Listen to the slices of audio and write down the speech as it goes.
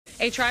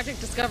A tragic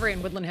discovery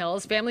in Woodland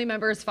Hills. Family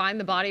members find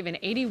the body of an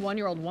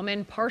 81-year-old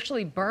woman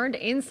partially burned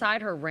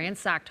inside her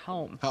ransacked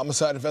home.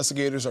 Homicide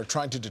investigators are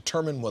trying to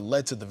determine what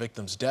led to the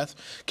victim's death.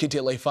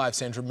 KTLA 5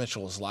 Sandra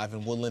Mitchell is live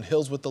in Woodland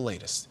Hills with the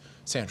latest.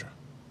 Sandra.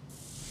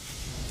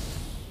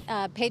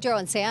 Pedro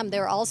and Sam,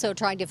 they're also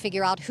trying to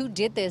figure out who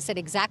did this and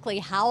exactly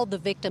how the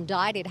victim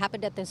died. It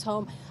happened at this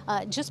home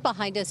just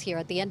behind us here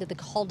at the end of the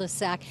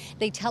cul-de-sac.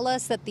 They tell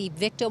us that the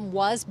victim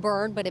was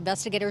burned, but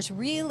investigators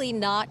really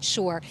not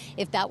sure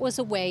if that was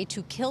a way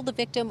to kill the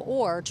victim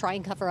or try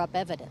and cover up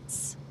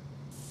evidence.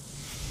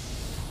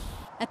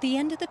 At the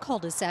end of the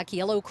cul-de-sac,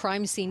 yellow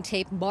crime scene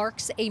tape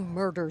marks a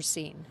murder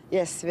scene.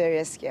 Yes,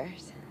 very scared.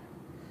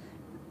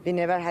 We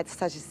never had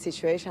such a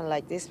situation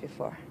like this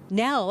before.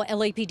 Now,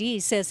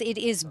 LAPD says it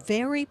is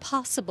very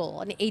possible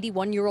an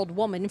 81-year-old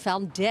woman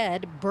found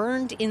dead,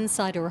 burned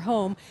inside her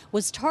home,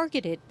 was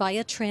targeted by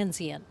a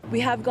transient. We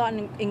have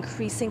gotten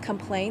increasing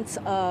complaints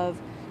of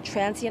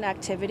transient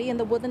activity in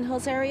the Woodland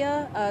Hills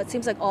area. It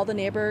seems like all the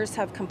neighbors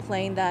have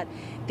complained that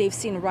they've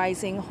seen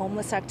rising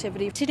homeless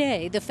activity.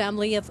 Today, the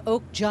family of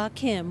Ok Ja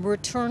Kim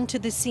returned to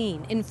the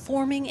scene,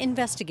 informing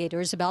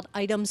investigators about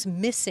items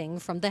missing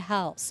from the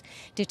house.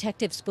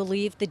 Detectives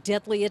believe the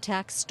deadly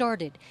attack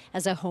started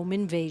as a home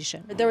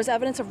invasion. There was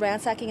evidence of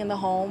ransacking in the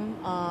home,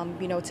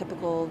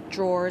 typical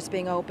drawers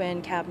being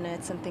opened,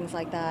 cabinets and things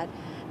like that.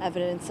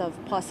 Evidence of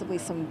possibly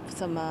some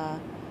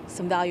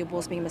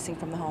valuables being missing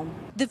from the home.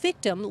 The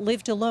victim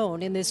lived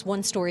alone in this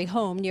one-story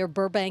home near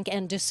Burbank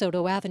and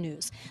DeSoto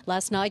Avenues.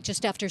 Last night,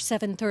 just after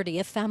 7:30,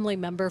 a family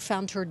member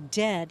found her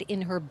dead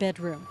in her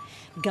bedroom.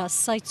 Gus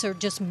Seitzer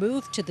just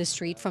moved to the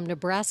street from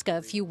Nebraska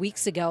a few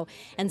weeks ago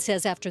and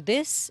says after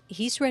this,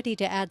 he's ready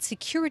to add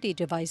security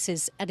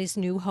devices at his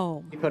new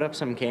home. We put up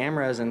some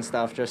cameras and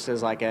stuff just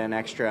as like an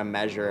extra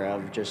measure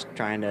of just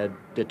trying to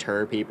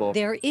deter people.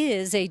 There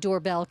is a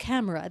doorbell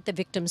camera at the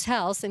victim's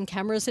house and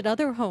cameras at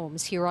other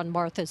homes here on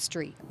Martha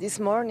Street. This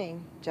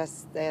morning,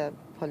 just the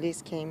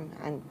police came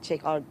and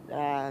checked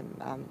our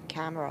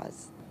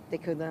cameras. They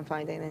couldn't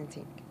find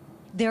anything.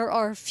 There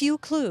are few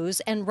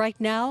clues, and right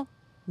now,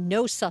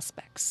 no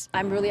suspects.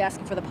 I'm really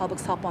asking for the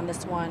public's help on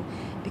this one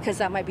because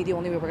that might be the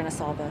only way we're going to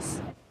solve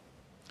this.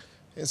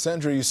 Hey,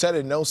 Sandra, you said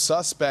it, no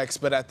suspects,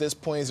 but at this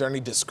point, is there any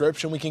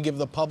description we can give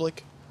the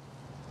public?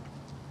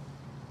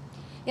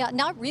 Yeah,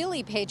 not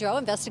really, Pedro.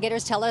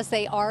 Investigators tell us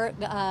they are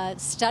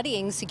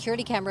studying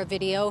security camera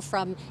video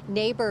from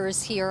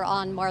neighbors here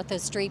on Martha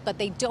Street, but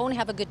they don't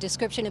have a good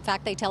description. In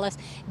fact, they tell us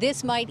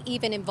this might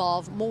even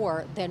involve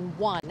more than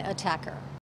one attacker.